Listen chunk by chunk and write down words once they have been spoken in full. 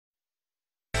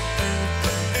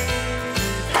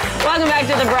Welcome back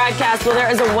to the broadcast. Well, there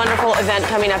is a wonderful event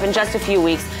coming up in just a few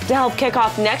weeks to help kick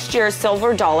off next year's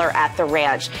Silver Dollar at the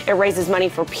Ranch. It raises money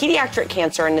for pediatric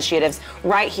cancer initiatives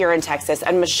right here in Texas.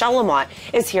 And Michelle Lamont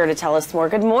is here to tell us more.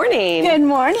 Good morning. Good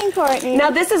morning, Courtney.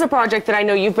 Now, this is a project that I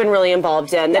know you've been really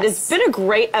involved in. That has been a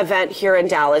great event here in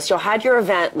Dallas. You had your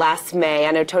event last May.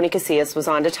 I know Tony Casillas was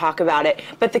on to talk about it.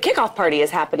 But the kickoff party is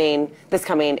happening this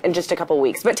coming in just a couple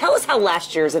weeks. But tell us how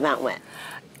last year's event went.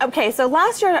 Okay, so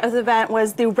last year's event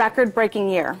was the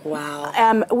record-breaking year.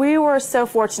 Wow. We were so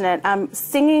fortunate.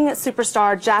 Singing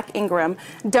superstar Jack Ingram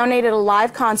donated a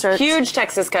live concert. Huge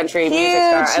Texas country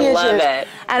music star. I love it.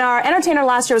 And our entertainer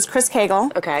last year was Chris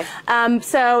Cagle. Okay.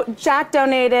 So Jack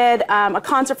donated a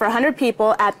concert for 100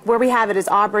 people at where we have it is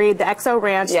Aubrey, the XO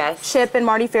Ranch. Yes. Chip and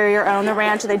Marty Ferrier own the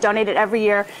ranch, and they donate it every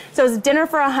year. So it was dinner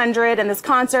for 100 and this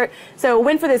concert. So it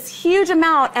went for this huge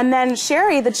amount, and then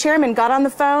Sherry, the chairman, got on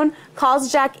the phone,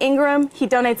 calls Jack Ingram. He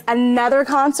donates another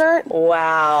concert.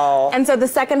 Wow. And so the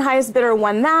second highest bidder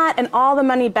won that, and all the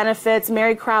money benefits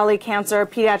Mary Crowley Cancer,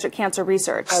 Pediatric Cancer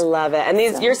Research. I love it. And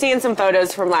these, you're seeing some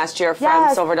photos from last year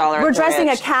from Silver Dollar. We're dressing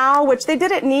a cow, which they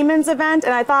did at Neiman's event,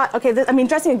 and I thought, okay,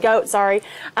 dressing a goat, sorry.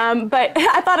 But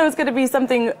I thought it was going to be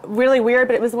something really weird,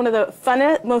 but it was one of the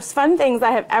most fun things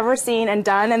I have ever seen and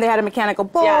done, and they had a mechanical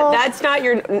bull. Yeah, that's not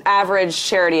your average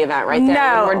charity event right there.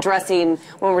 No.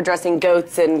 When we're dressing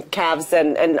goats and calves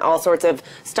and all sorts of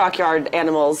stockyard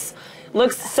animals.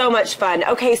 Looks so much fun.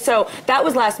 Okay, so that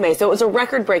was last May, so it was a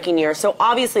record-breaking year. So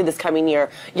obviously this coming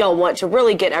year, y'all want to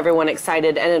really get everyone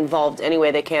excited and involved any way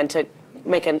they can to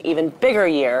make an even bigger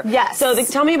year. Yes. So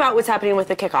tell me about what's happening with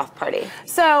the kickoff party.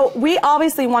 So we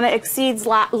obviously want to exceed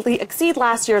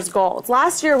last year's goals.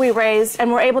 Last year we raised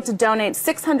and were able to donate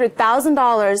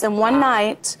 $600,000 in one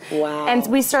night. Wow. And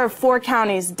we serve 4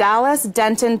 counties, Dallas,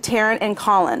 Denton, Tarrant, and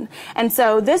Collin. And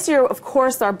so this year, of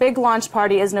course, our big launch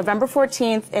party is November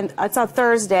 14th, and it's on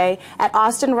Thursday at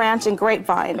Austin Ranch in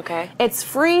Grapevine. Okay. It's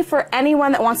free for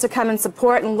anyone that wants to come and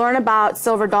support and learn about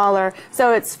Silver Dollar.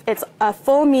 So it's a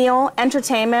full meal,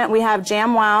 entertainment. We have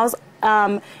Jam Wows.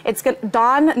 It's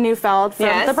Dawn Neufeld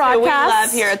from the broadcast. Who we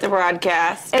love here at the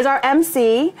broadcast. Is our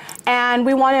MC, and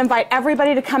we want to invite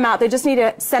everybody to come out. They just need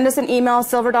to send us an email,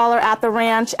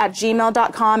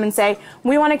 silverdollar@theranch@gmail.com, and say,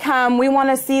 we want to come, we want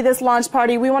to see this launch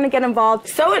party, we want to get involved.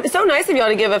 So nice of y'all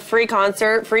to give a free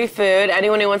concert, free food,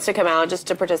 anyone who wants to come out just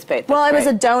to participate. Well, it was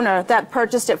a donor that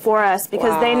purchased it for us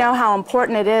because they know how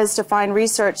important it is to find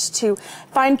research, to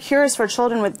find cures for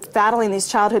children with battling these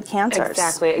childhood cancers.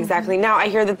 Exactly, exactly. Now, I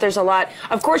hear that there's a lot.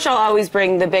 Of course, y'all always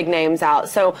bring the big names out.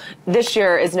 So this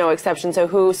year is no exception. So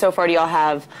who so far do y'all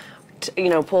have,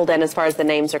 pulled in as far as the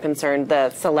names are concerned,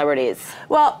 the celebrities?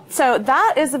 Well, so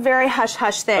that is a very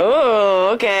hush-hush thing.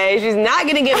 Oh, okay. She's not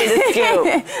going to give me the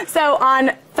scoop. So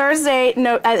on Thursday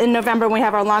in November, when we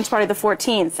have our launch party the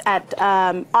 14th at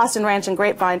Austin Ranch and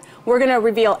Grapevine, we're going to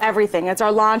reveal everything. It's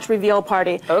our launch reveal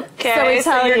party. Okay,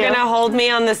 so you're going to hold me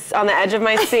on the edge of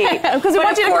my seat. Because we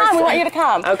want you to come. We want you to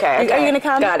come. Okay. Are you going to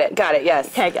come? Got it, yes.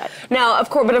 Okay, good. Now, of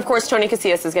course, Tony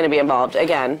Casillas is going to be involved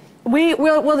again. We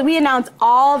announce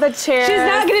all the chairs. She's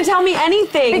not going to tell me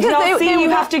anything. Because you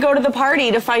have to go to the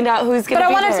party to find out who's going to be there. But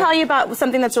I want to tell you about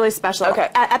something that's really special. Okay.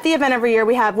 At the event every year,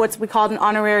 we have what we call an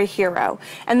honorary hero.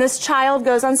 And this child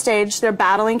goes on stage. They're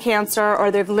battling cancer or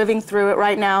they're living through it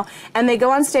right now. And they go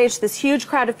on stage to this huge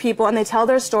crowd of people and they tell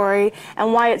their story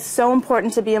and why it's so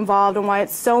important to be involved and why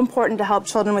it's so important to help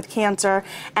children with cancer.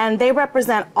 And they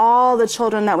represent all the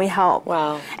children that we help.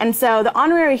 Wow. And so the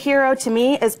honorary hero to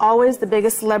me is always the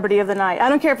biggest celebrity of the night. I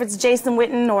don't care if it's Jason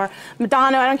Witten or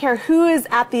Madonna. I don't care who is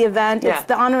at the event. It's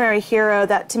the honorary hero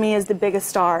that to me is the biggest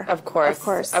star. Of course.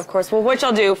 Well, what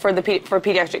y'all do for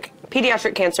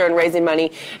pediatric cancer and raising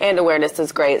money and awareness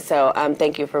is great. So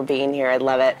thank you for being here. I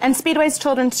love it. And Speedway's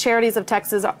Children's Charities of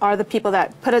Texas are the people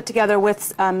that put it together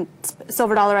with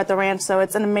Silver Dollar at the Ranch. So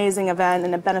it's an amazing event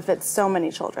and it benefits so many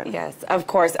children. Yes, of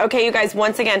course. Okay, you guys,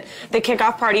 once again, the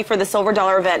kickoff party for the Silver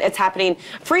Dollar event, it's happening,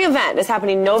 free event, is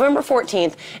happening November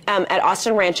 14th at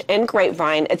Austin Ranch in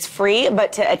Grapevine. It's free,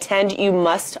 but to attend, you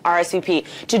must RSVP.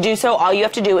 To do so, all you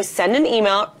have to do is send an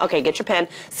email. Okay, get your pen.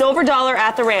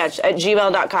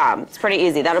 silverdollar@theranch@gmail.com. It's pretty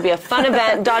easy. That'll be a fun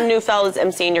event. Dawn Neufeld is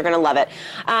emceeing. You're going to love it.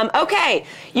 Okay,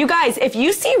 you guys, if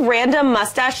you see random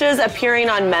mustaches appearing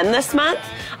on men this month,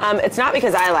 it's not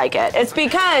because I like it. It's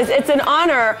because it's in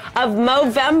honor of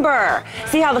Movember.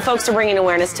 See how the folks are bringing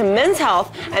awareness to men's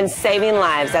health and saving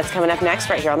lives. That's coming up next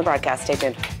right here on the broadcast. Stay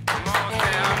tuned.